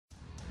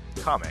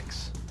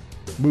comics,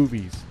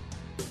 movies,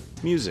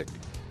 music,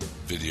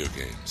 video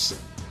games,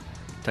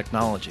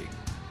 technology,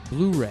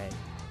 Blu-ray,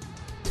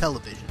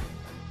 television.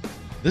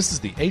 This is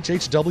the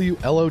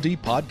HHW LOD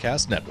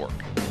Podcast Network.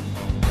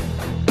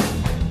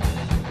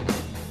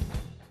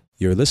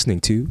 You're listening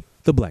to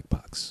The Black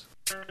Box.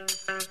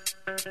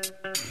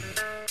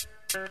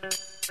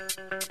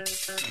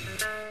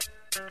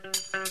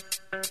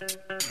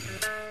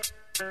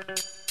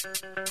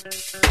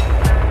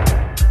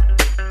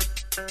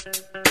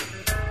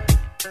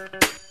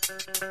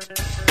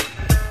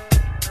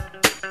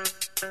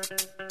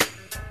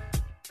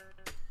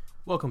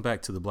 Welcome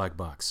back to The Black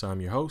Box.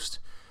 I'm your host,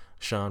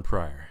 Sean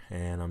Pryor,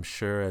 and I'm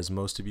sure as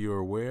most of you are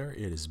aware,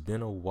 it has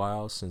been a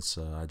while since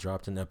I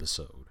dropped an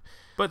episode.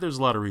 But there's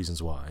a lot of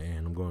reasons why,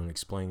 and I'm going to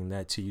explain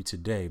that to you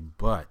today.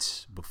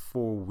 But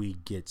before we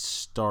get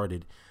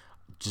started,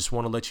 just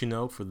want to let you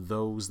know, for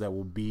those that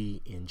will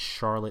be in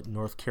Charlotte,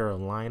 North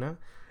Carolina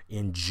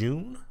in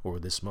June, or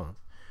this month,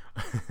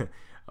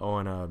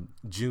 on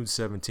June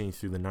 17th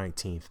through the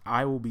 19th,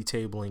 I will be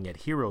tabling at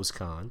Heroes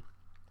Con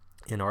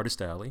in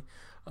Artist Alley.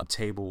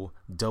 Table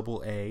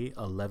AA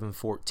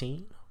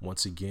 1114.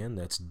 Once again,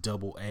 that's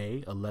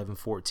AA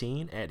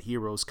 1114 at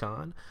Heroes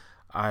Con.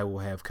 I will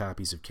have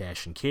copies of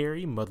Cash and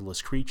Carry,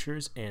 Motherless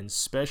Creatures, and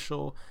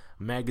special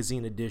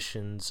magazine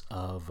editions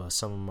of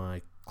some of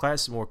my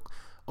more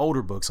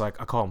older books, like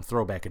I call them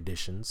throwback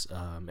editions,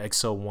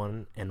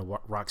 XO1 and the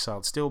Rock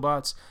Solid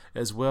Steelbots,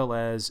 as well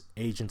as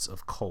Agents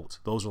of Cult.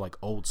 Those are like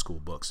old school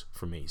books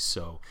for me.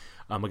 So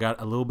I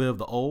got a little bit of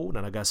the old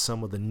and I got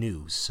some of the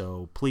new.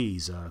 So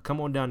please come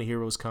on down to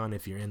Heroes Con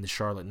if you're in the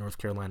Charlotte, North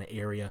Carolina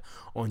area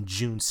on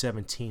June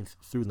 17th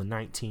through the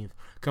 19th.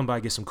 Come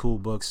by, get some cool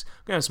books.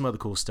 Got some other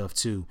cool stuff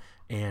too.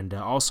 And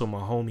also my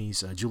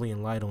homies,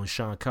 Julian Lytle and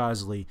Sean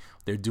Cosley,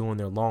 they're doing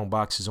their Long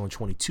Boxes on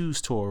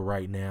 22's tour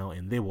right now,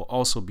 and they will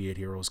also be at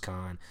Heroes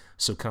Con,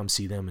 so come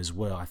see them as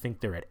well. I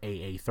think they're at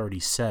AA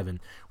 37,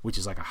 which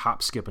is like a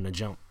hop, skip, and a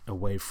jump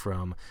away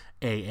from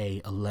AA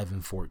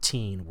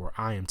 1114, where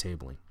I am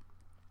tabling.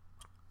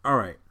 All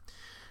right.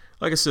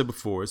 Like I said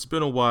before, it's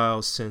been a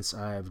while since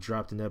I've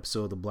dropped an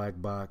episode of The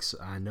Black Box.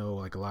 I know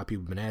like a lot of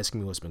people have been asking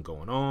me what's been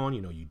going on,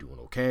 you doing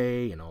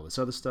okay, and all this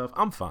other stuff.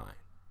 I'm fine.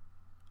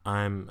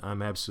 I'm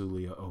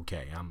absolutely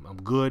okay. I'm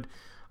good.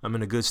 I'm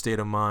in a good state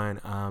of mind.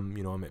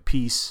 I'm at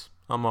peace.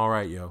 I'm all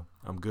right, yo.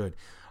 I'm good.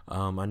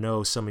 I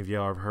know some of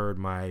y'all have heard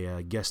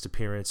my guest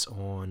appearance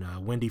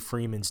on Wendy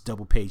Freeman's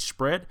Double Page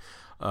Spread.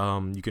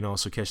 You can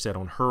also catch that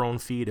on her own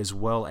feed as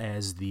well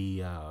as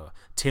the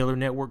Taylor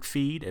Network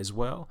feed as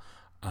well.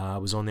 I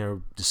was on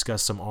there,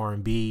 discussed some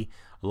R&B,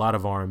 a lot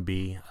of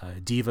R&B,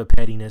 Diva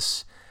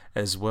Pettiness,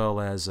 as well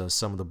as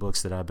some of the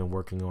books that I've been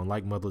working on,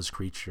 like Motherless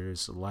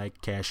Creatures,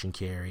 like Cash and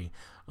Carry,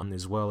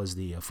 as well as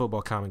the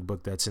football comic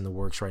book that's in the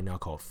works right now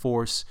called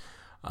Force,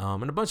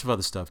 and a bunch of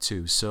other stuff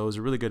too. So it was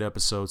a really good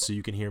episode, so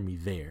you can hear me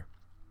there.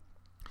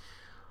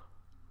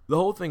 The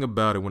whole thing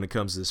about it when it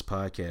comes to this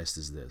podcast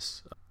is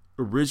this.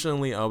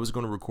 Originally, I was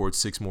going to record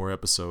 6 more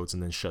episodes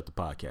and then shut the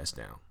podcast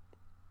down.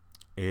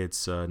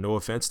 It's no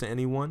offense to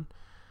anyone.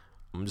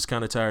 I'm just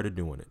kind of tired of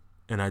doing it.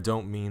 And I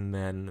don't mean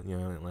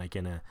that, like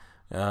in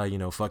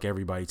a fuck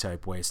everybody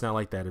type way. It's not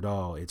like that at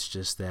all. It's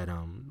just that,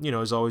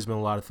 there's always been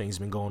a lot of things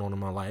been going on in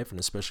my life, and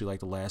especially like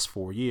the last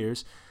 4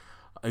 years,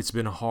 it's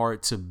been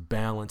hard to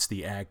balance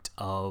the act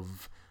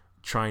of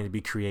trying to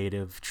be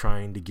creative,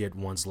 trying to get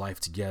one's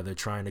life together,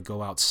 trying to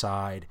go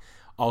outside,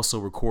 also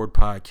record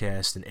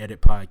podcasts and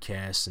edit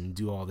podcasts and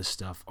do all this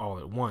stuff all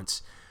at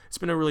once. It's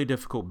been a really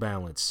difficult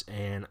balance,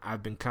 and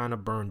I've been kind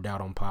of burned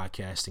out on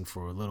podcasting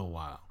for a little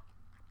while.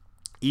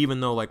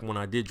 Even though, like, when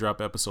I did drop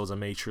episodes, I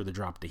made sure to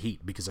drop the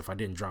heat, because if I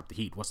didn't drop the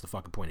heat, what's the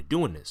fucking point of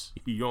doing this?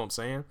 You know what I'm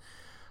saying?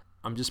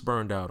 I'm just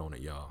burned out on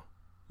it, y'all.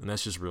 And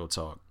that's just real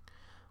talk.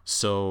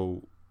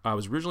 So I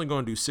was originally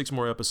going to do 6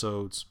 more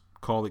episodes,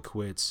 call it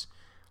quits.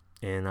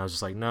 And I was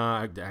just like,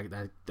 nah,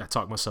 I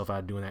talked myself out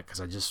of doing that because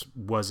I just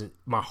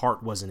my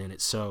heart wasn't in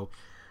it. So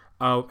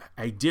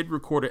I did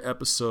record an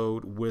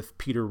episode with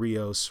Peter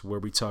Rios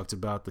where we talked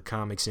about the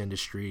comics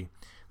industry,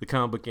 the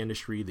comic book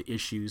industry, the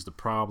issues, the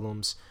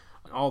problems,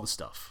 all the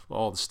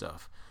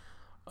stuff.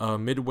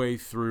 Midway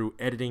through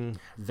editing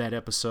that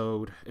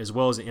episode, as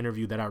well as an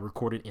interview that I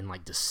recorded in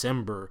like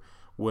December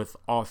with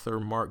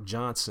author Mark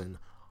Johnson,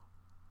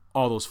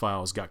 all those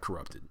files got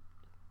corrupted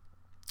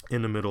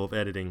in the middle of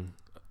editing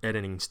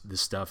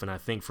this stuff. And I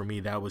think for me,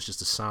 that was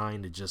just a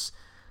sign to just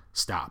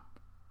stop.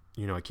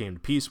 I came to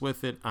peace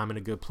with it. I'm in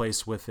a good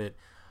place with it.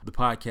 The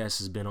podcast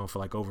has been on for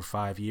like over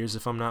 5 years,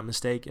 if I'm not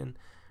mistaken.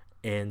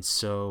 And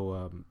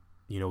so,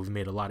 we've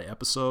made a lot of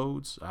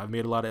episodes. I've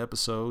made a lot of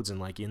episodes. And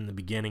like in the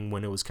beginning,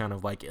 when it was kind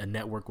of like a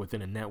network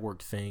within a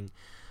network thing,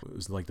 it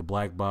was like the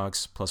Black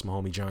Box, plus my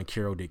homie John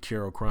Carroll did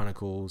Carroll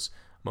Chronicles.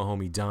 My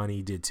homie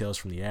Donnie did Tales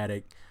from the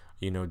Attic.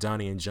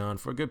 Donnie and John,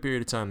 for a good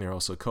period of time, they're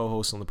also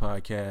co-hosts on the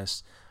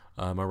podcast.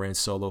 I ran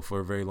solo for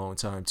a very long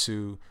time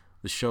too.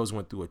 The shows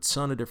went through a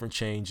ton of different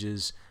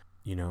changes,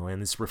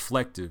 and it's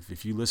reflective.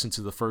 If you listen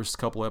to the first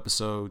couple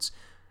episodes,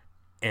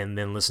 and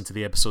then listen to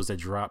the episodes that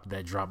drop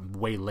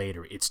way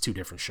later, it's two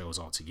different shows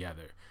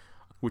altogether,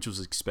 which was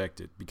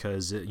expected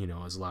because,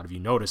 as a lot of you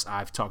noticed,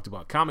 I've talked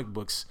about comic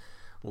books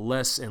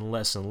less and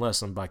less and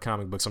less. And by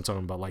comic books, I'm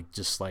talking about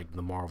just like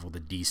the Marvel, the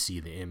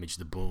DC, the Image,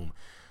 the Boom.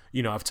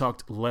 I've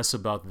talked less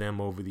about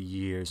them over the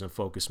years and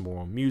focused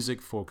more on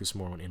music, focused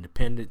more on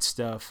independent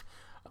stuff,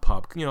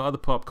 other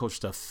pop culture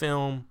stuff,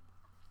 film,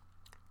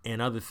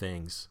 and other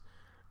things.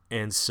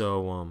 And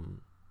so,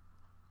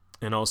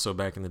 and also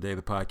back in the day,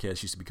 the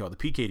podcast used to be called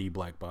the PKD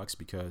Black Box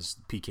because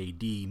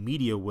PKD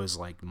Media was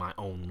like my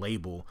own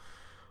label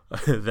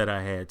that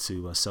I had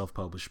to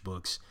self-publish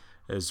books,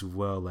 as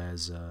well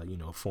as,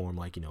 form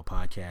like,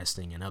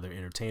 podcasting and other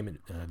entertainment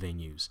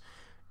venues.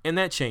 And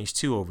that changed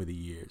too over the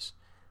years.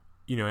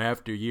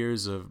 After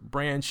years of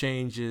brand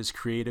changes,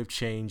 creative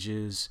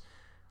changes,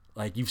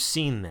 like you've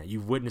seen that,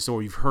 you've witnessed,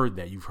 or you've heard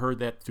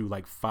that through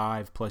like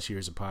 5+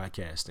 years of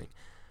podcasting.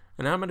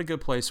 And I'm in a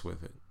good place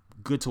with it.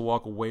 Good to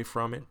walk away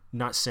from it.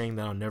 Not saying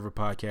that I'll never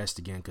podcast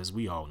again, because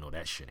we all know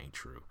that shit ain't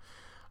true.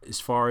 As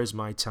far as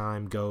my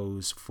time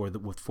goes for the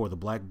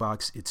Black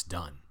Box, it's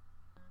done.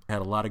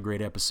 Had a lot of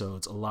great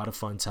episodes, a lot of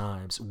fun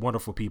times,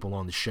 wonderful people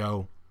on the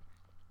show.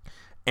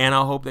 And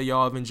I hope that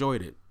y'all have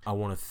enjoyed it. I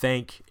want to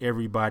thank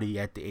everybody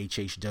at the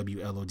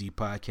HHW LOD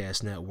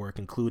Podcast Network,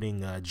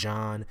 including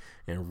John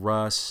and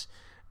Russ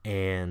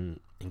and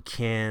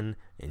Ken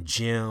and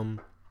Jim,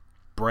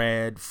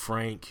 Brad,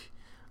 Frank,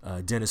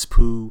 Dennis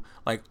Pooh,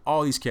 like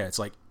all these cats,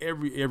 like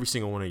every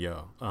single one of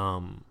y'all.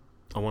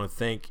 I want to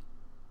thank,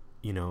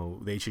 the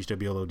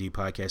HHW LOD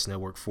Podcast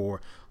Network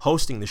for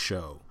hosting the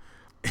show.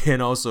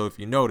 And also, if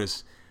you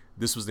notice,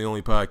 this was the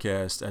only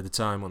podcast at the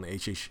time on the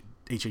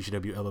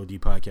HHW LOD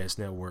Podcast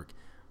Network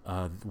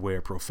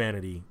where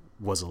profanity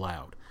was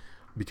allowed,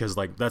 because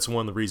that's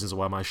one of the reasons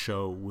why my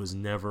show was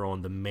never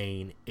on the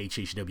main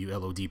HHW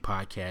LOD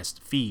podcast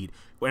feed,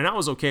 and I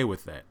was okay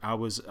with that. I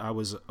was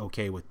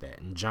okay with that,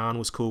 and John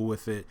was cool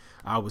with it.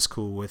 I was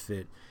cool with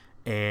it,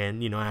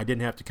 and I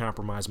didn't have to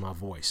compromise my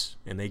voice,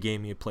 and they gave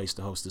me a place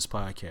to host this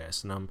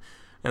podcast, and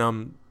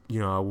I'm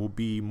I will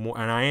be more,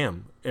 and I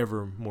am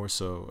ever more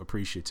so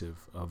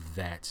appreciative of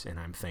that, and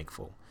I'm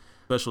thankful.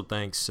 Special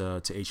thanks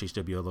to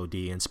HHW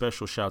LOD, and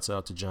special shouts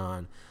out to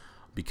John,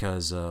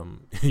 because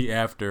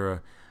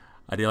after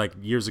I did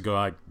years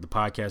ago, the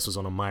podcast was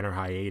on a minor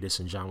hiatus,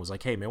 and John was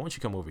like, "Hey man, why don't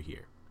you come over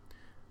here?"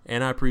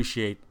 And I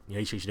appreciate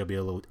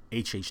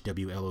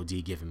HHW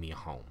LOD giving me a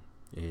home.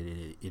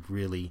 It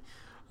really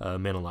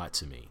meant a lot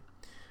to me.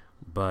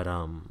 But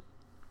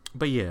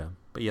yeah,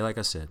 like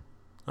I said,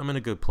 I'm in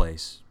a good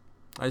place.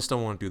 I just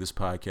don't want to do this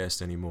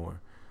podcast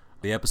anymore.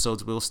 The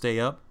episodes will stay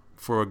up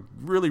for a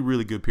really,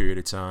 really good period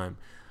of time.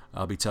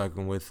 I'll be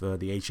talking with the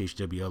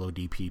HHW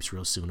LOD peeps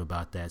real soon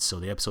about that,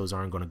 so the episodes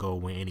aren't going to go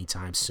away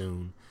anytime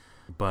soon.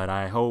 But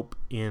I hope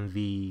in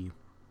the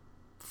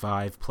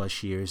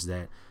 5+ years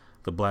that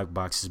the Black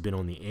Box has been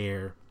on the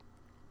air,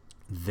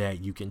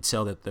 that you can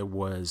tell that there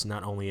was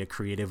not only a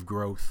creative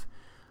growth,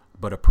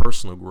 but a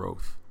personal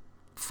growth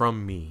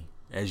from me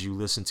as you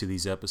listen to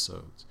these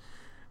episodes.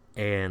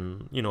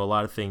 And, a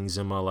lot of things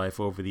in my life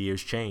over the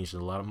years changed.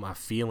 And a lot of my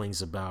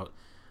feelings about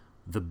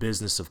the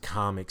business of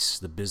comics,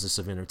 the business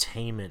of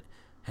entertainment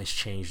has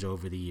changed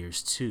over the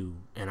years too.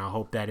 And I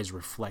hope that is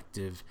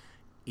reflective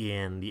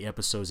in the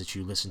episodes that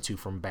you listen to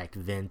from back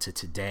then to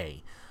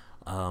today.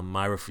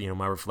 My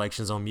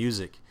reflections on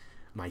music,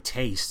 my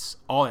tastes,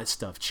 all that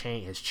stuff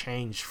has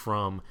changed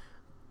from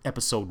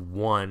episode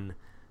 1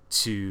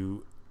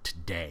 to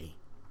today.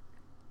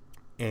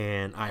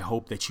 And I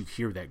hope that you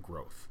hear that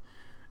growth.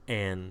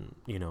 And,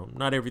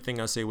 not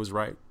everything I say was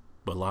right,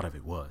 but a lot of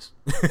it was.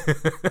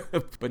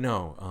 But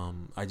no,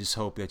 I just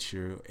hope that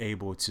you're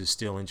able to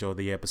still enjoy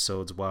the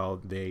episodes while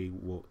they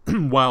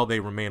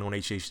remain on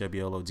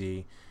HHW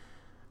LOD.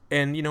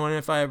 And, and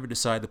if I ever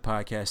decide to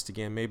podcast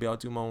again, maybe I'll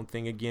do my own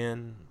thing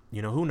again.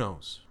 Who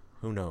knows?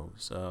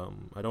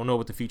 I don't know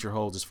what the future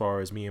holds as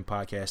far as me and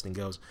podcasting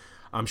goes.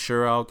 I'm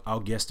sure I'll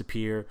guest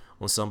appear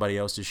on somebody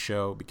else's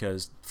show,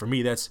 because for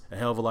me that's a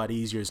hell of a lot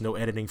easier. There's no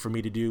editing for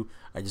me to do.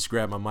 I just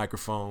grab my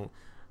microphone,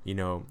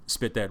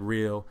 spit that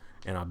reel,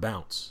 and I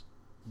bounce.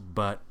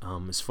 But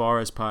as far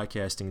as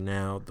podcasting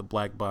now, the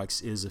Black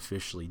Box is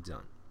officially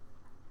done.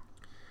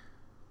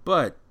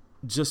 But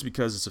just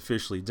because it's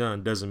officially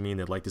done doesn't mean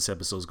that this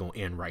episode's gonna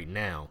end right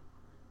now.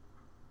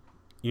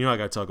 I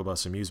gotta talk about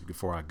some music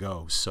before I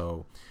go.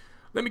 So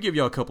let me give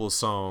y'all a couple of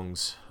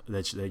songs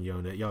that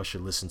y'all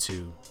should listen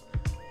to.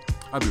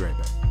 I'll be right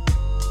back.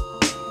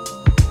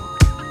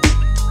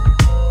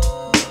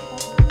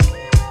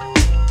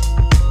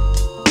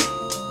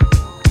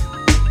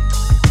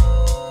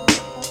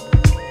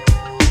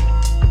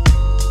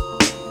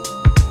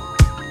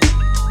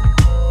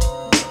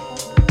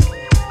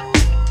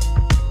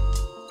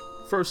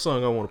 First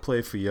song I want to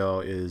play for y'all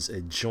is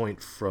a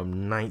joint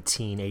from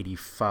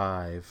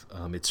 1985.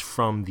 It's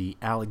from the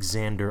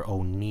Alexander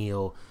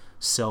O'Neal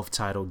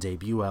self-titled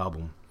debut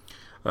album.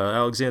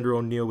 Alexander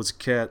O'Neal was a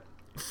cat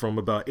from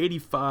about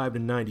 85 to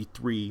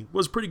 93,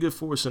 was a pretty good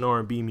force in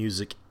R&B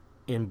music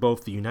in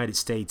both the United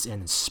States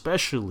and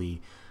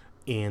especially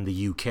in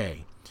the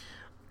UK.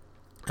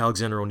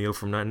 Alexander O'Neal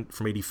from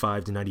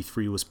 85 to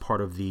 93 was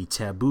part of the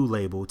Taboo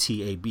label,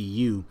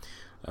 TABU,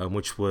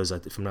 which was,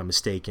 if I'm not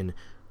mistaken,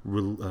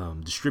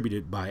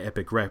 distributed by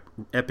Epic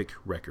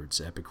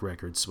Records. Epic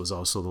Records was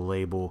also the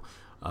label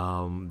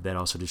that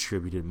also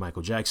distributed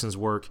Michael Jackson's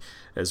work,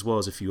 as well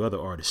as a few other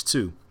artists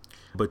too.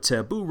 But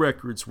Taboo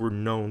Records were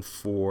known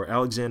for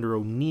Alexander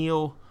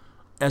O'Neal,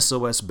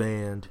 SOS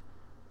Band,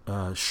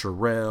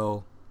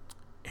 Cherrelle,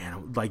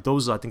 and like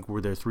those I think were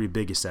their three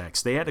biggest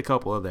acts. They had a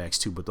couple other acts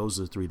too, but those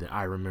are the three that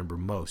I remember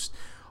most.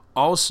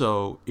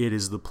 Also, it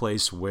is the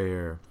place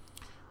where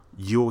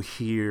you'll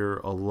hear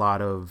a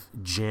lot of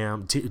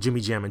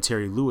Jimmy Jam and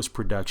Terry Lewis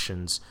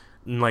productions,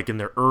 like in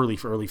their early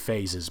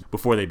phases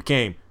before they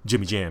became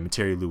Jimmy Jam and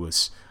Terry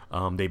Lewis.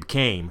 They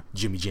became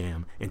Jimmy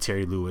Jam and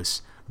Terry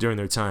Lewis during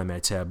their time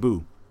at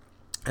Taboo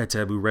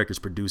Records,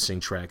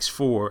 producing tracks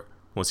for,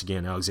 once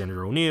again,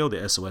 Alexander O'Neal,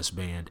 the SOS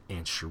Band,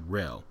 and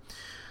Cherrelle.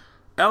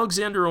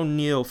 Alexander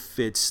O'Neal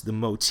fits the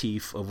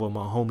motif of what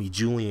my homie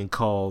Julian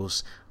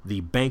calls the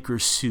banker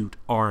suit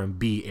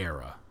R&B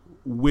era,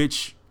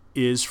 which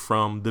is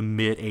from the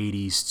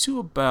mid-'80s to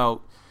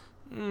about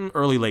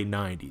early-late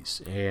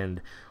 90s.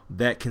 And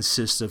that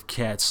consists of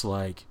cats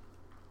like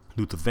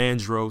Luther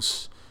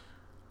Vandross,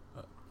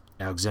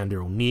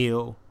 Alexander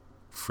O'Neal,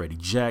 Freddie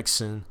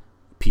Jackson,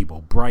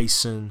 Peabo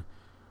Bryson.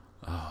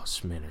 Oh,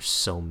 man, there's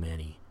so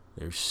many.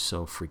 There's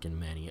so freaking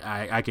many.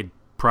 I could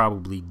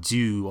probably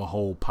do a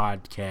whole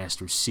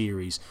podcast or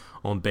series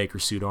on banker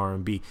suit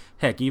R&B.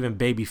 Heck, even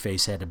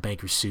Babyface had a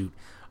banker suit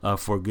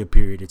for a good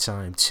period of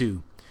time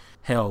too.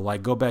 Hell,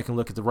 like go back and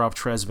look at the Rob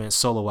Tresvant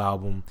solo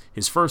album,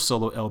 his first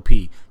solo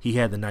LP. He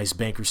had the nice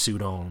banker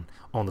suit on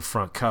the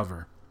front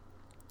cover.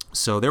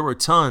 So there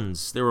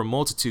were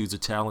multitudes of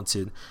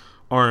talented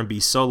R&B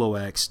solo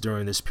acts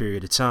during this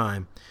period of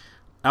time.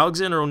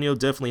 Alexander O'Neal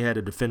definitely had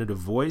a definitive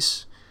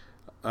voice.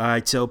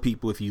 I tell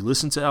people, if you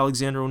listen to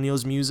Alexander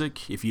O'Neal's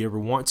music, if you ever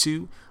want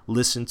to,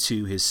 listen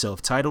to his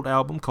self-titled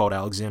album called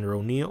Alexander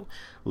O'Neal.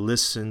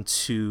 Listen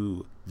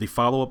to the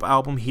follow-up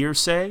album,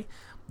 Hearsay.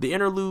 The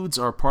interludes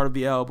are part of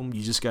the album.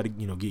 You just got to,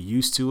 get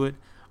used to it.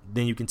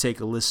 Then you can take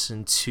a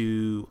listen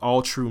to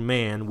All True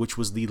Man, which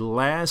was the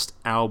last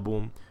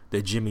album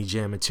that Jimmy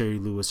Jam and Terry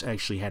Lewis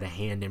actually had a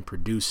hand in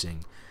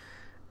producing.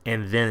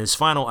 And then his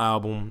final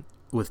album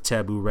with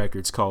Taboo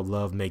Records called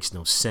Love Makes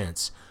No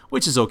Sense,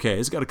 which is okay.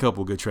 It's got a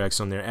couple good tracks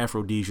on there.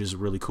 Aphrodisia is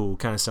really cool.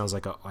 Kind of sounds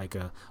like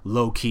a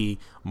low-key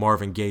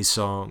Marvin Gaye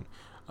song.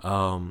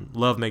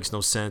 Love Makes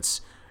No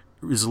Sense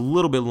is a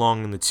little bit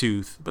long in the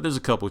tooth, but there's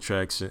a couple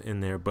tracks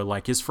in there. But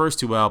like his first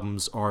two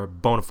albums are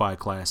bona fide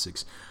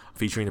classics,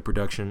 featuring the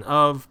production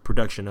of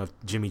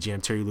Jimmy Jam,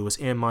 Terry Lewis,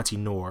 and Monty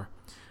Noor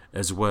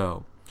as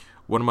well.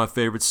 One of my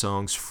favorite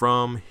songs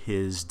from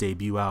his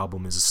debut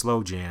album is a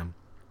slow jam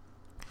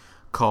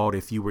called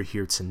If You Were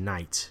Here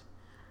Tonight.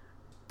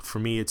 For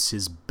me, it's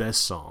his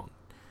best song.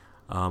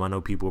 I know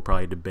people will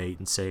probably debate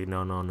and say,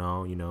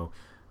 no,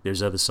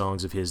 there's other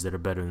songs of his that are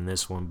better than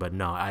this one. But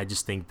no, I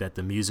just think that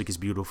the music is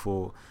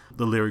beautiful.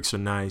 The lyrics are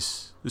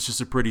nice. It's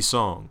just a pretty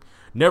song.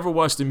 Never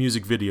watched the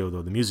music video,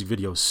 though. The music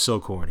video is so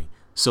corny.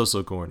 So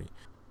corny.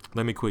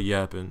 Let me quit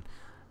yapping.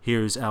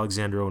 Here's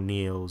Alexander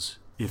O'Neal's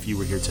If You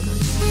Were Here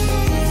Tonight.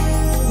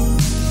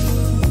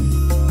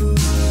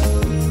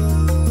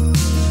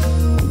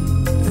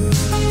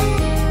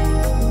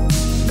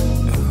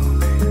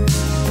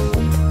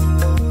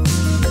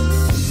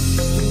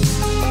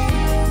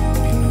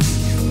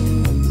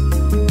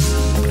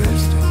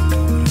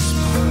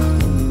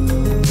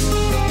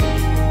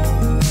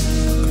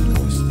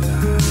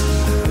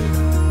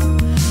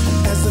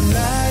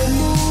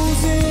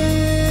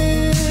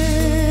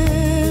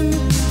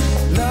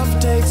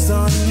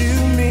 On new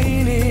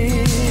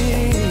meaning,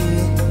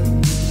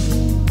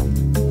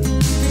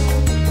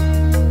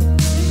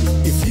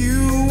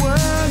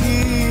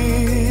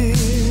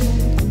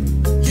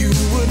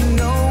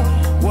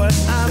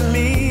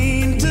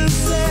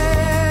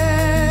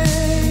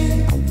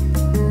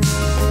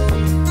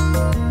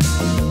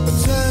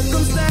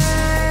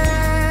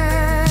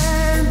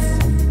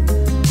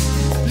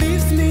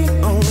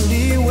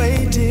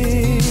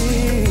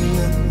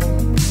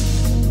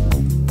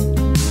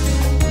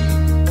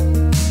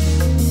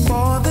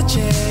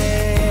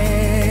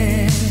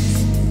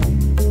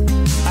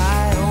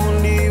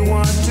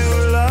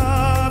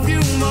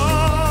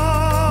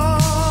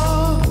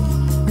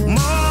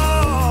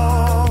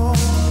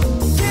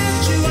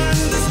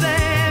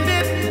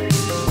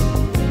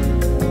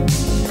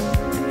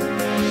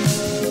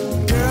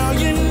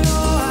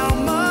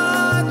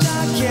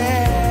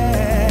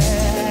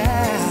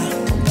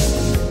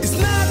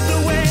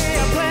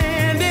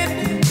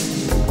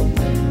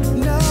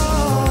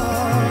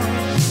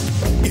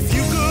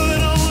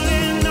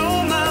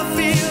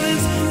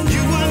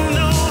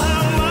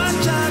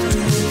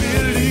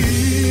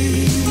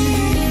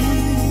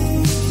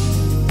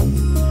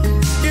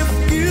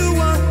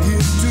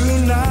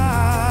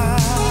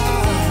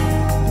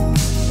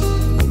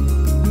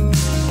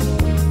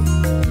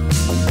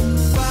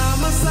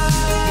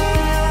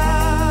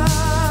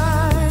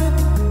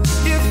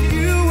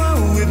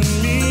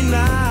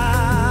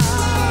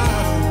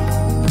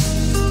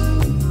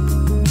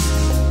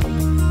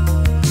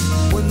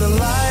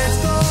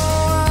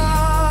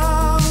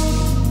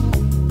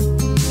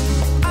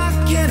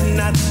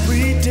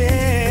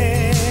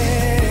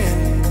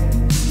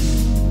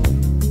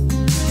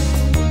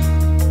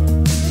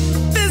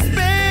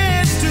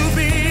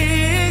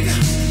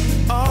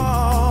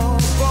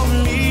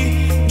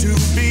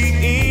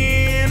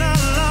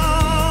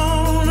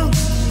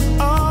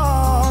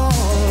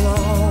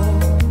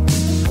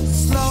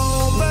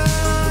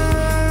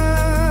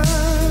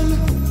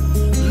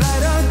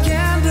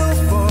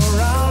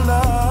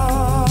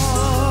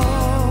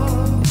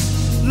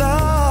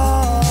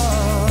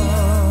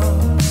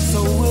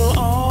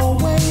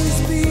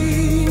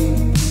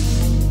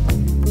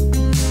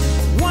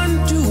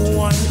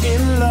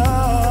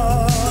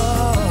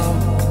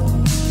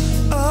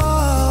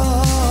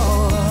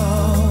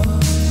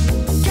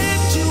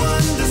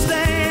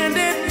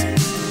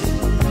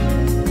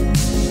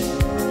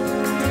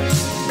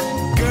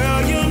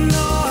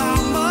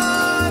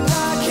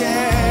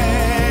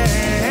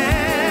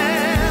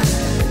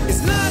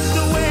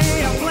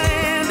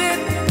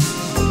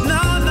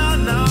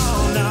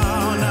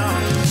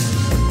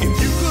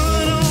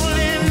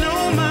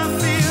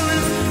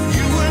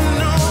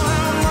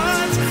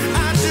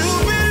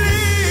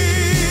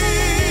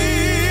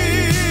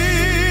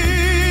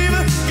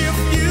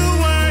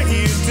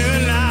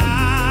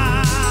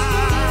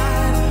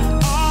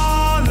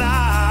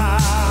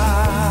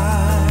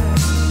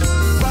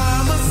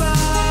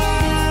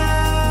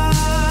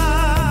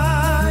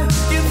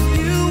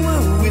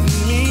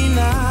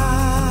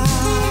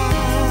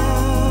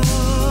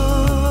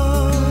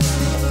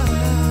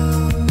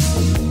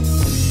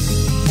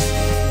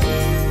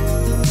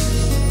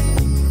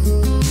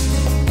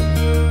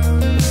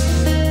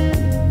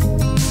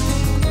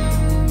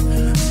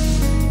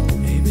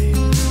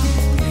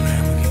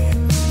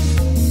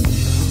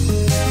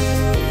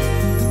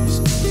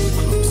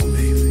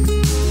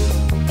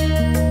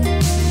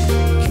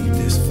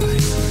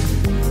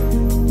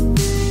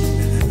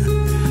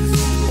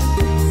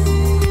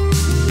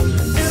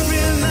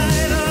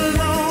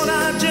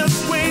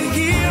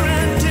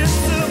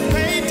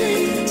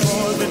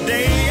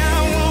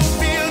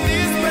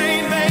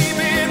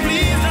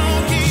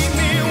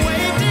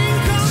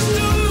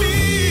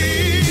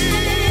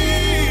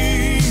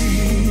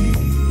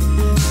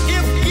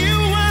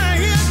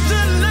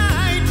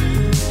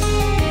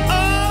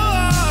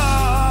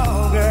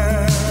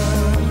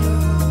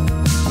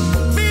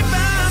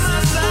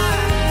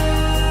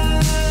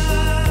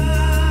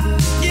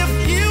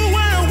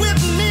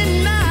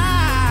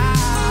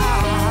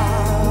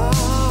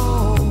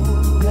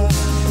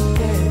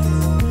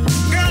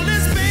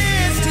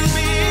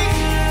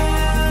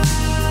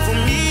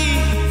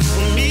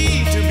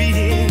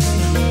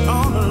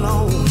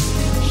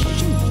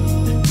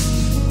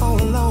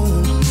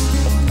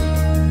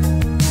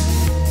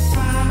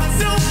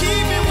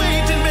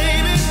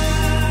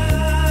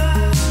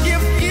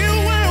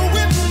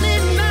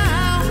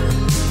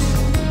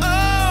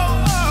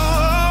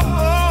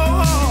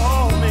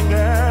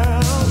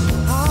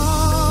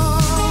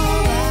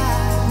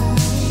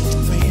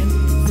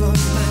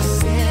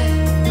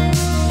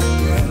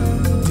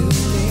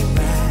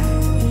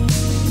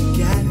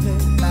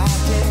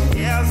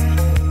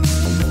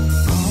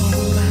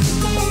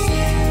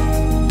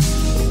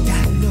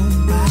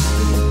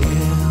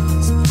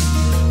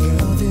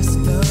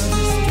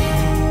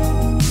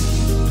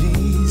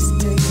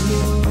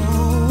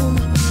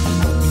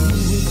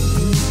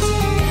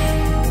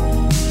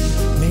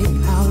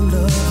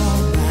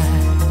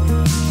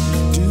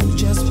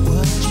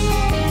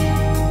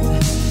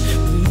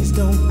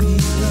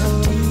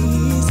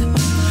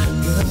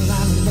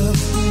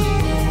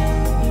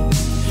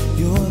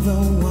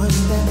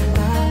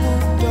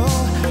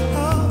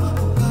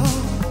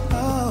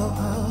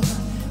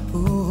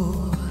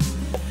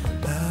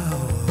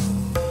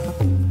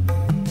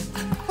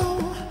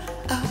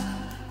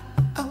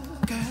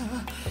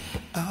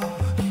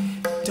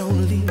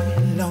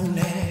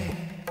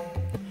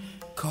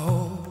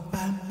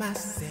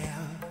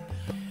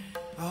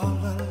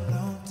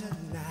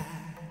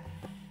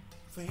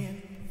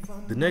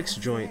 The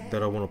next joint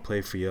that I want to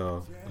play for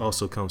y'all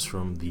also comes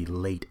from the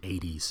late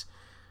 80s.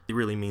 It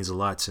really means a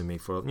lot to me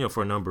for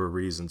a number of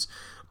reasons.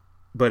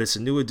 But it's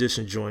a New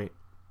Edition joint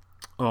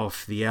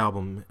off the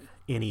album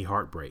Any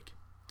Heartbreak.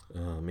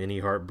 Any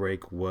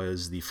Heartbreak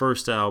was the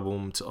first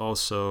album to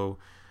also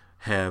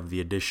have the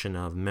addition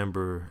of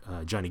member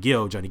Johnny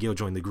Gill. Johnny Gill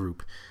joined the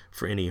group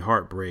for Any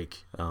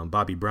Heartbreak.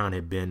 Bobby Brown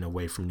had been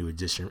away from New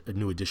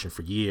Edition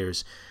for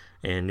years,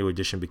 and New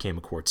Edition became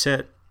a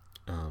quartet.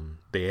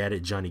 They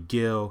added Johnny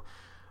Gill,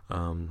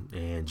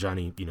 and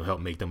Johnny,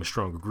 helped make them a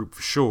stronger group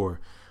for sure,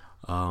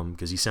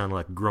 because he sounded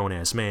like a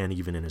grown-ass man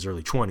even in his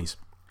early 20s.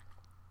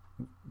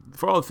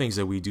 For all the things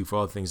that we do, for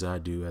all the things that I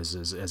do as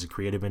a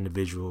creative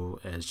individual,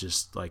 as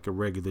just like a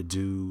regular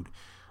dude,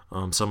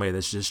 somebody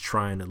that's just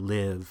trying to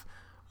live,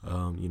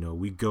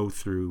 we go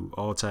through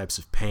all types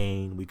of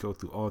pain, we go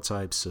through all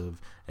types of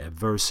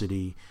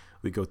adversity,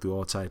 we go through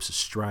all types of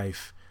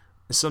strife,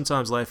 and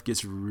sometimes life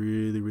gets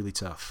really, really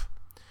tough.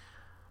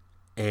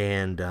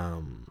 And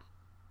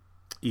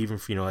even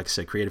from, like I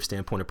said, creative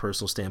standpoint, a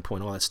personal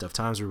standpoint, all that stuff,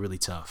 times were really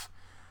tough.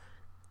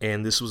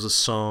 And this was a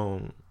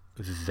song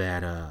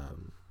that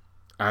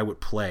I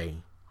would play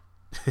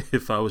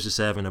if I was just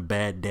having a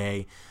bad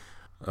day.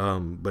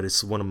 But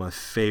it's one of my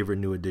favorite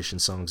New Edition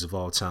songs of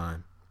all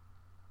time.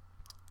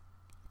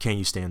 Can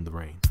You Stand the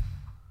Rain?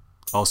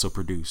 Also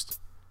produced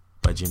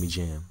by Jimmy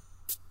Jam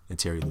and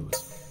Terry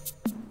Lewis.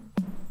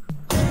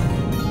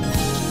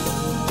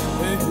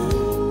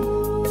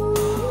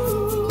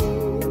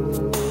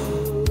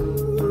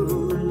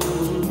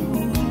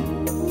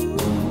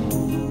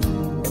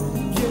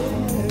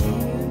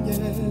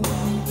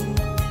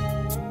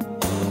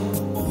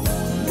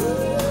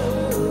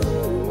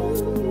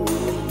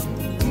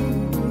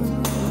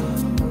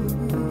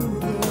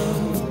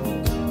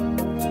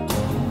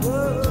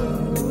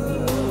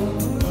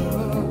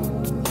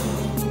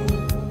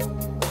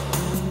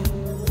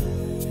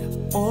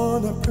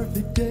 On a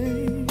perfect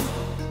day,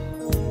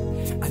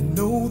 I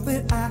know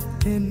that I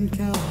can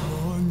count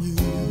on you.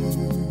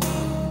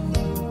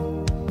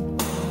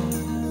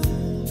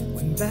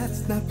 When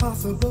that's not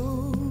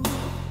possible,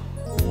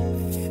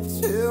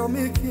 tell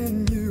me,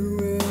 can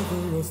you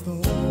ever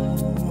restore?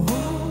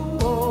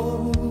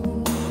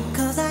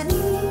 'Cause I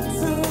need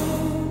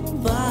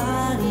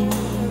somebody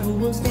who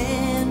will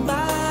stand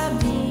by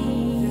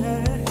me,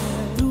 yeah,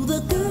 through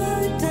the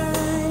good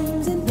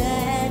times and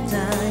bad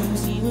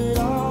times. She would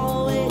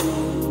always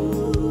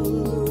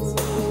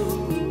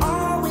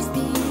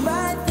be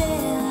right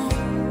there.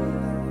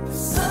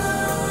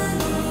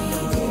 Sunny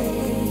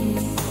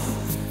days,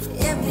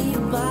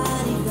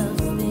 everybody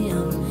loves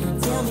them.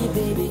 Tell me,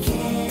 baby,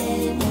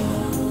 can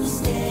you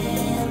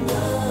stand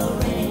the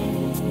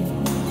rain?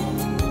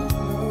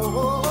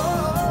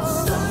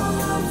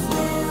 Storms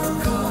will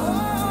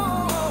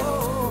come.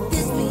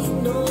 This we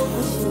know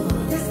for sure.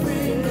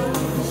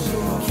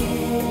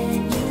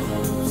 Can you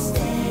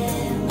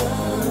stand the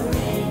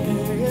rain?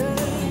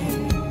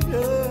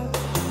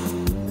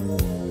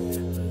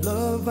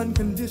 Love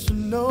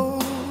unconditional.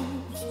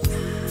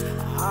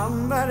 I'm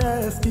not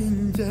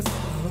asking just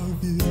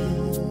of you.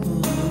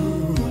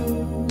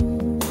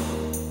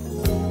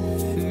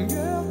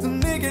 Girl, to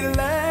make it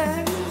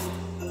last,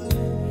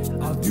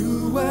 I'll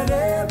do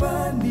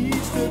whatever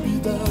needs to be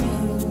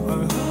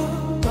done.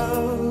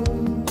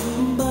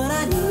 But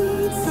I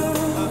need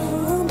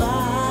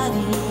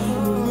somebody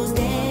who will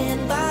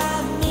stand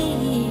by me.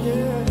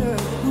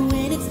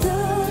 When it's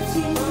tough,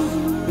 she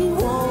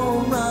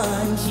won't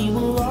run. She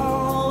will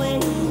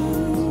always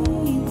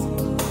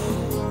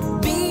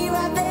be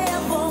right there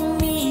for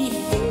me.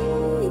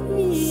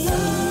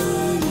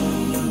 Sunny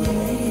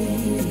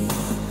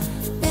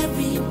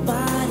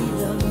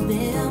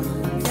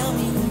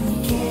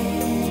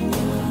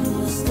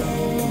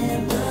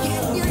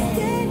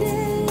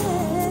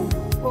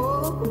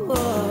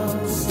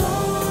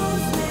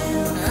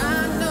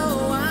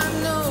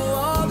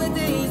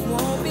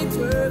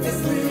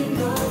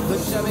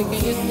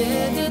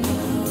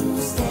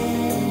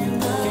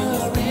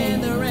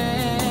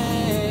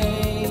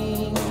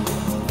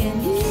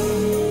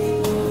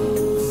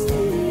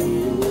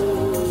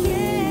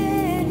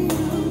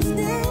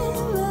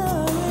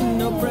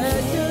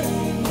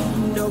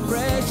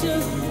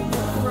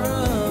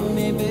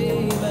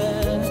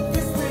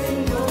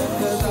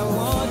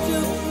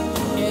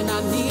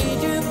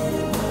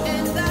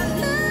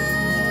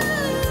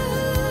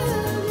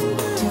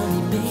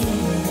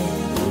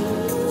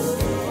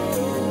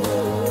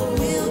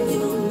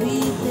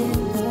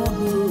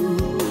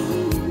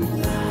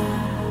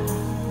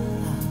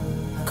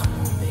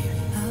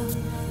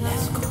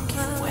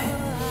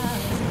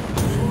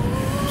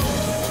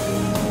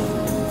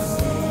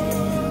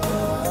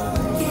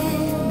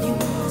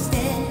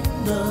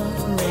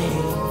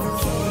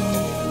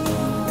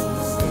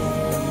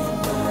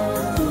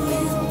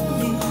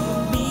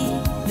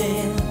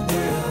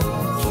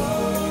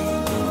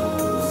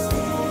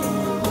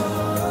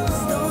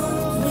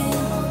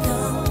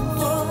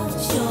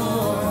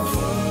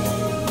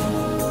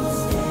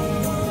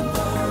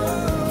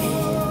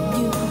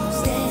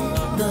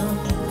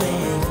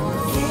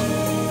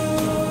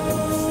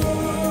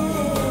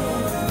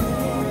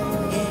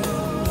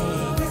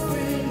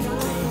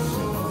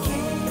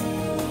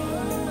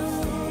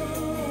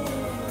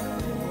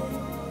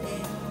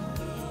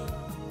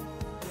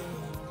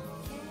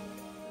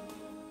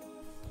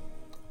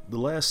The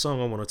last song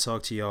I want to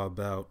talk to y'all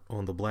about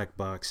on the Black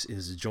Box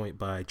is a joint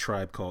by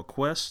Tribe Called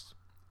Quest.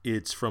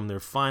 It's from their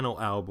final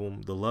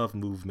album, The Love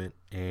Movement,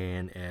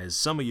 and as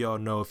some of y'all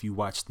know if you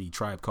watched the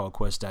Tribe Called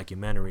Quest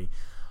documentary,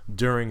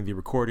 during the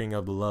recording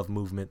of The Love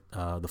Movement,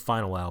 the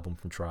final album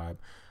from Tribe,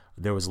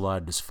 there was a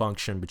lot of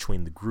dysfunction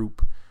between the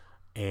group,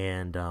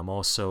 and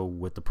also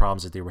with the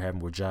problems that they were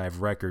having with Jive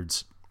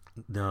Records.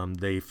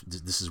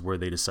 This is where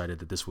they decided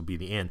that this would be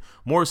the end.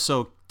 More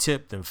so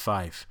Tip than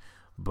Fife.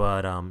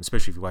 But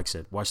especially if you, like I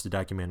said, watch the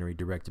documentary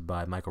directed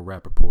by Michael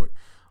Rappaport.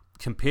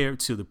 Compared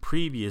to the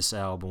previous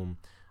album,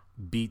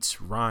 Beats,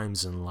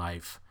 Rhymes, and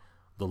Life,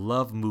 The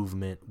Love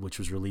Movement, which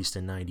was released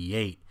in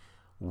 98,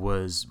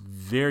 was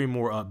very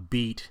more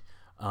upbeat,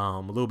 a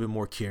little bit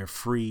more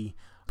carefree,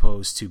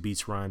 opposed to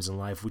Beats, Rhymes, and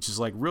Life, which is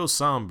like real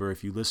somber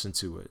if you listen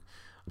to it.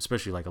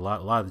 Especially like a lot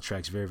of the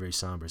tracks very, very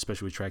somber,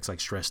 especially with tracks like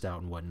Stressed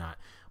Out and whatnot.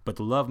 But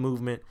The Love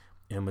Movement,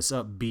 and it's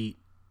upbeat,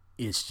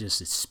 it's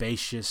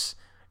spacious.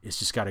 It's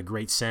just got a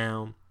great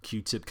sound.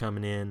 Q-Tip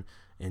coming in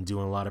and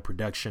doing a lot of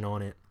production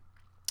on it.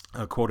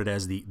 Quoted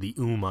as the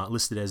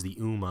listed as the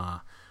Ummah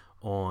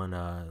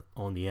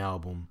on the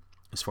album,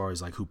 as far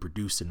as like who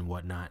produced it and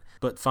whatnot.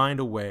 But Find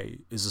a Way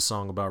is a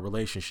song about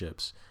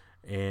relationships,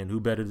 and who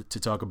better to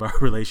talk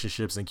about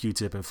relationships than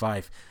Q-Tip and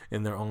Fife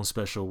in their own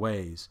special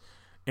ways.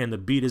 And the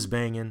beat is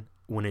banging.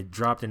 When it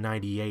dropped in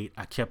 98,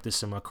 I kept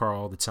this in my car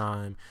all the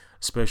time,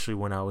 especially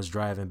when I was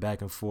driving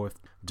back and forth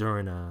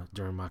during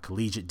my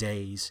collegiate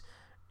days.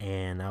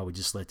 And I would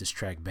just let this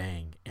track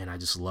bang, and I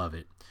just love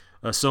it.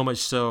 So much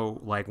so,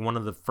 like one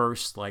of the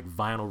first like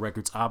vinyl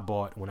records I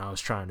bought when I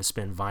was trying to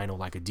spin vinyl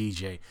like a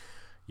DJ.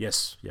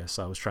 Yes,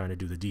 I was trying to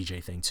do the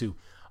DJ thing too.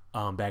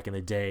 Back in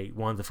the day,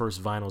 one of the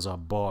first vinyls I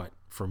bought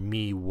for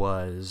me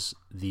was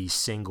the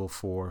single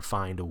for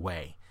Find a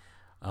Way,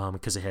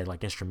 because it had like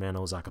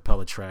instrumentals,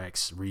 acapella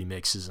tracks,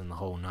 remixes, and the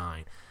whole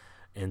nine.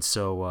 And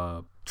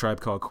so,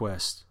 Tribe Called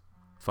Quest,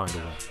 Find a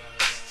Way.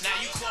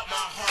 Now you caught my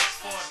heart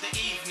for the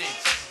evening.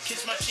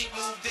 Kiss my cheek,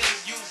 moved in,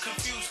 you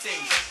confused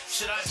things.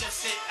 Should I just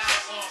sit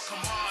out or come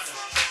harder?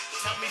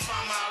 Help me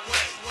find my way.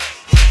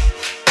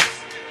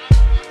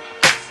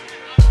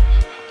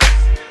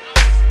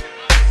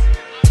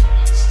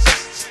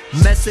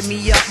 Messing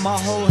me up my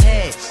whole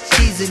head,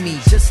 teasing me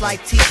just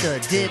like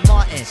Tisha did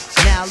Martin.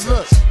 Now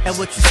look at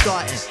what you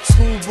starting.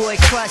 Schoolboy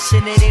crush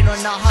and it ain't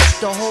on the hush.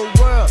 The whole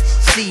world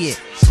see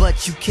it,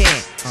 but you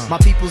can't. My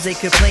peoples they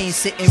complain,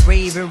 sit and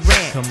rave and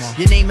rant.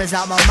 Your name is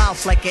out my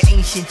mouth like an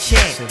ancient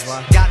chant.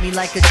 Got me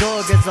like a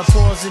dog as I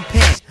pause and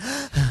pant.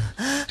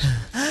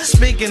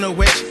 Speaking of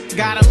which,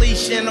 got a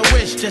leash and a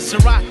wish just to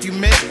rock you,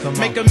 miss.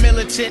 Make a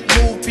militant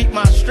move, peep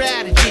my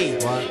strategy.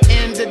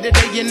 End of the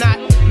day, you're not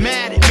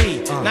mad at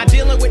me. Not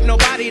dealing with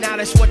nobody, now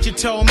that's what you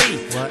told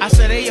me. I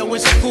said, hey, yo,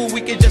 it's cool,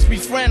 we can just be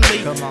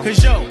friendly.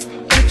 Cause yo,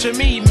 picture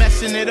me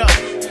messing it up.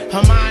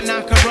 Her mind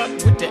not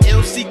corrupt with the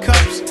LC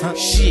cups.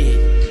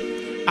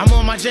 Shit, I'm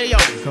on my J.O.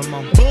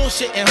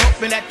 Bullshit and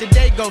hoping that the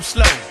day goes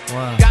slow.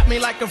 Got me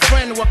like a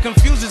friend, what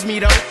confuses me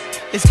though?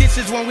 It's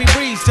kisses when we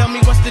breathe, tell me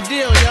what's the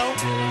deal, yo?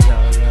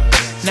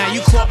 Now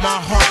you caught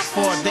my heart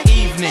for the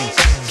evening.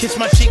 Kiss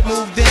my cheek,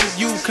 moved in,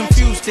 you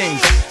confused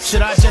things.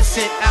 Should I just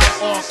sit out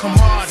or come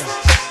harder?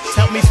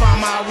 Help me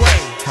find my way.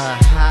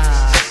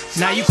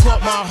 Now you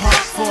caught my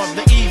heart for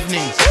the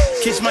evening.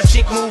 Kiss my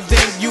cheek, moved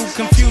in, you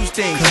confused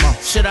things.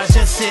 Should I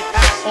just sit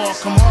out or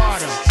come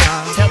harder?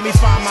 Help me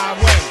find my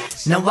way.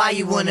 Now why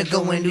you wanna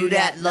go and do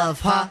that, love,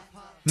 huh?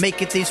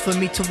 Making things for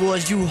me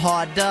towards you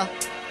harder.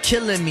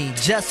 Killing me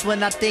just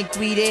when I think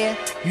we there.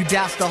 You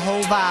douse the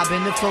whole vibe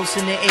and the floats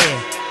in the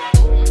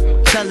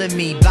air. Telling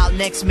me about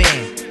next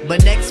man,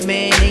 but next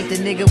man ain't the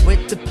nigga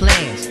with the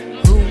plans.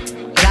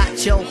 Who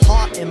got your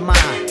heart in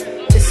mind?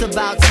 It's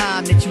about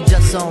time that you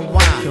just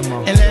unwind.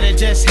 And let it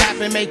just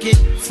happen, make it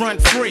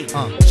front free.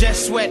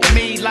 Just sweat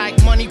me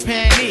like money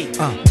panty.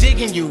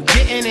 Digging you,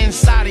 getting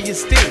inside of your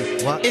steam.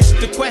 It's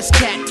the Quest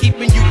Cat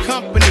keeping you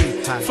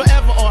company.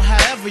 Forever or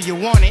however you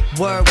want it.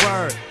 Word.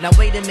 Now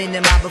wait a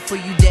minute, ma, before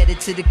you dead it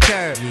to the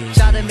curb.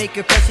 Try to make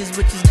impressions,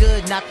 which is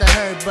good, not the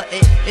herd. But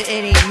it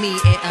ain't me,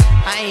 and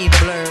I ain't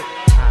blurred.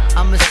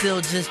 I'ma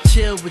still just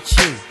chill with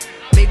you.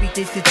 Maybe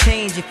things could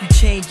change if you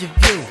change your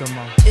view.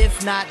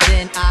 If not,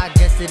 then I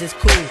guess it is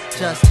cool.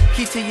 Just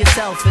keep to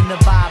yourself and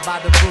abide by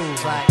the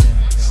rules. Like,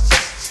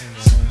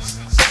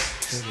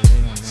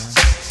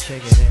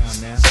 check it out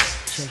now.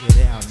 Check it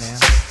out now.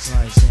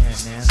 Like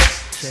that now.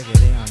 Check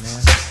it out now.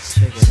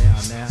 Check it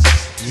out now.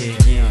 Yeah.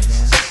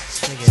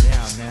 Check it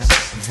out now.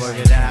 Work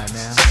it out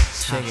now.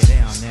 Check it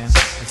out now.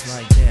 It's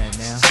like that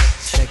now.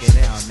 Check it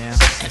out now.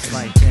 It's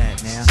like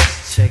that now.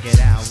 Check it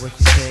out. What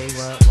you say?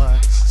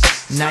 What?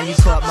 Now you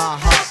caught my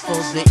heart for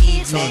the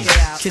evening.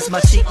 Kiss my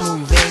cheek,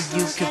 move and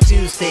you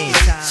confused things.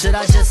 Should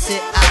I just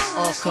sit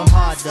out or come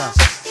harder?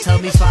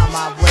 Help me find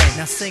my way.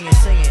 Now sing it.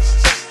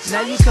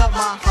 Now you caught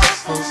my heart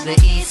for the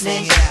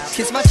evening.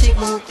 Kiss my cheek,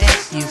 move and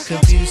you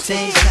confused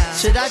things.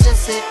 Should I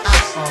just sit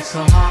out or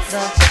come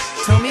harder?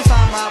 Help me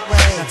find my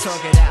way. Now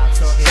talk it out.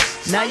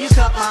 Now you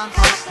caught my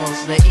heart for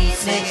the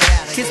evening.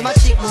 Kiss my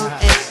cheek, move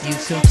and you you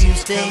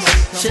confused still?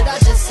 Should I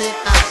just sit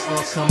out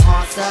or come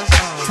on, sir?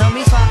 Tell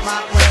me find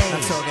my way.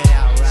 I'm talking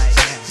out right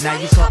now. Now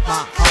you caught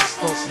my heart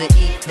for the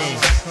evening.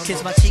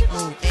 Kiss my cheek,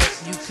 move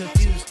it, you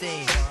confused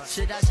thing.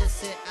 Should I just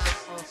sit out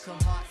or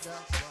come on, sir?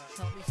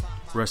 Tell me find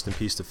my Rest in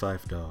peace to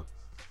Phife Dawg.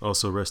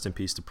 Also rest in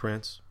peace to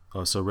Prince.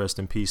 Also rest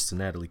in peace to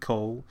Natalie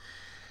Cole.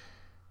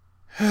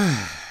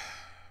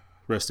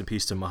 Rest in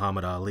peace to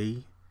Muhammad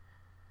Ali.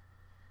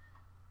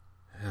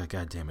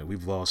 God damn it,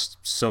 we've lost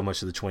so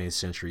much of the 20th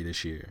century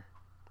this year.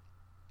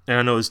 And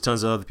I know there's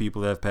tons of other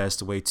people that have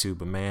passed away too,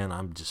 but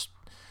man,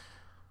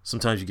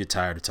 sometimes you get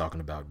tired of talking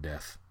about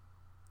death.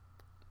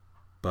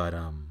 But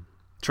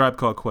Tribe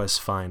Called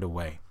Quest, Find a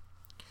Way.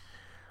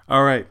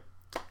 All right,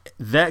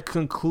 that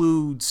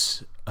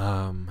concludes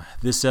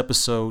this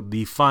episode,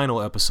 the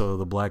final episode of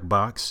The Black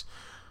Box.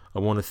 I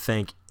want to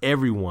thank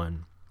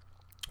everyone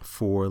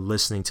for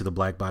listening to The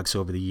Black Box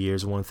over the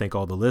years. I want to thank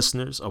all the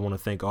listeners. I want to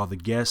thank all the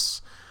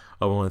guests.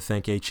 I want to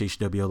thank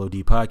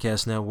HHWLOD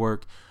Podcast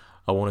Network.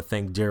 I want to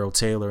thank Daryl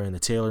Taylor and the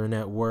Taylor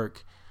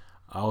Network.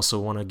 I also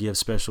want to give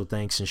special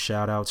thanks and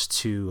shout outs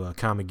to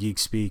Comic Geek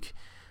Speak.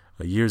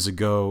 Years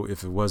ago,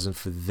 if it wasn't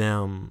for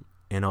them,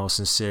 in all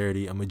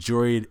sincerity, a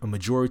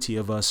majority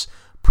of us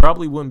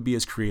probably wouldn't be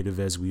as creative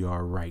as we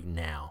are right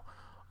now.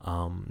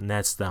 And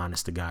that's the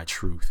honest to God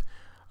truth.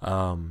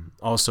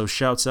 Also,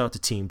 shouts out to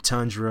Team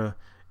Tundra,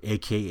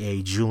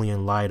 aka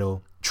Julian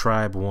Lytle,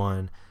 Tribe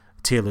One,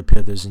 Taylor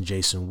Pithers, and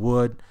Jason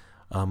Wood.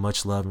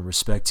 Much love and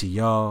respect to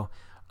y'all.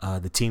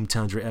 The Team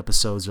Tundra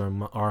episodes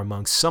are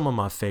among some of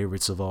my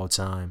favorites of all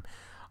time.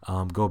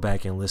 Go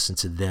back and listen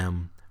to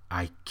them.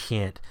 I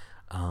can't,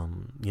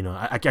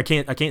 I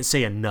can't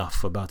say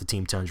enough about the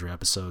Team Tundra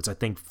episodes. I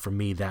think for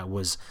me that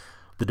was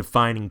the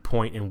defining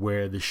point in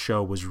where the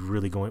show was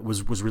really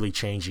was really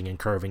changing and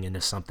curving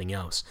into something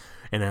else,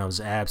 and I was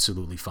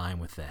absolutely fine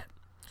with that.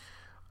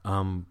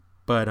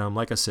 But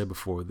like I said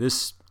before,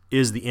 this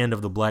is the end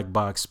of the Black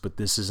Box, but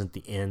this isn't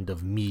the end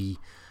of me.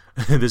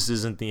 This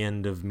isn't the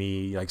end of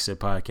me, like I said,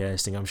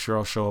 podcasting. I'm sure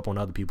I'll show up on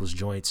other people's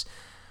joints,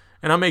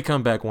 and I may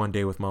come back one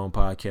day with my own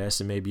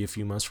podcast, and maybe a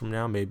few months from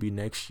now, maybe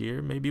next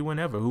year, maybe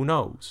whenever, who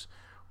knows.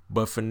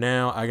 But for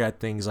now, I got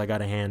things I got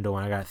to handle,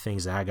 and I got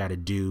things that I got to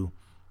do,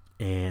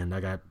 and I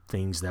got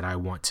things that I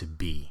want to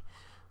be.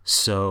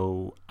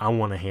 So I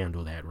want to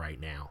handle that right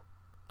now.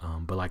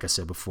 But like I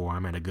said before,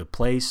 I'm at a good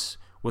place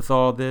with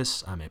all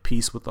this. I'm at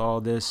peace with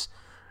all this,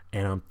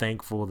 and I'm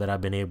thankful that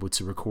I've been able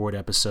to record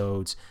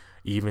episodes,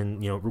 even,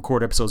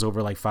 record episodes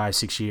over like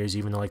 5-6 years,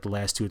 even though like the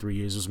last 2 or 3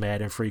 years was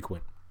mad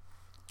infrequent.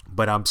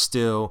 But I'm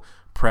still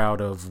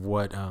proud of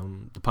what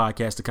the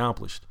podcast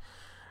accomplished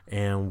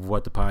and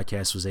what the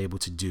podcast was able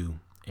to do.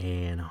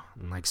 And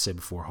like I said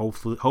before,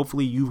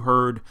 hopefully you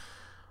heard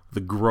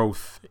the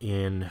growth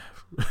in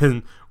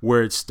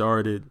where it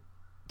started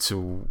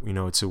to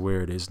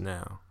where it is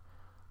now.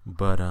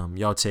 But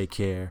y'all take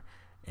care,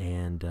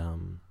 and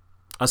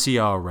I'll see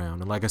y'all around.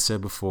 And like I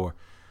said before,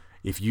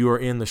 if you are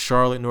in the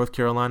Charlotte, North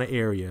Carolina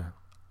area,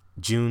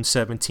 June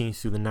 17th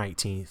through the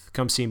 19th,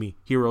 come see me,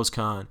 Heroes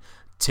Con,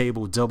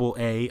 table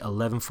AA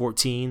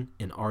 1114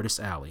 in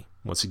Artist Alley.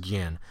 Once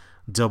again,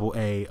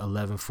 AA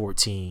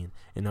 1114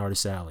 in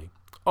Artist Alley.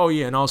 Oh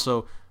yeah, and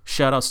also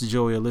shout outs to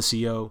Joey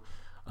Alicio.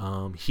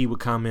 He would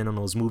come in on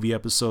those movie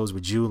episodes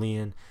with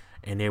Julian,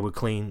 and they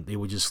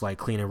would just like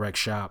clean and wreck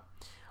shop.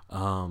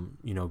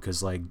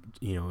 Because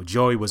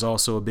Joey was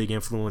also a big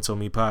influence on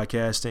me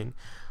podcasting.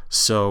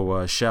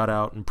 So shout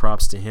out and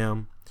props to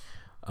him.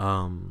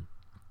 And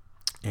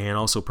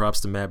also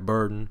props to Matt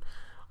Burden,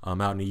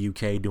 out in the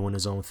UK doing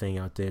his own thing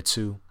out there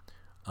too.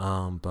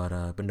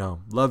 But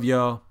no, love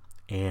y'all,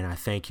 and I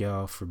thank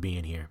y'all for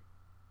being here,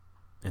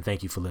 and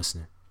thank you for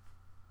listening.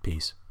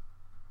 Peace.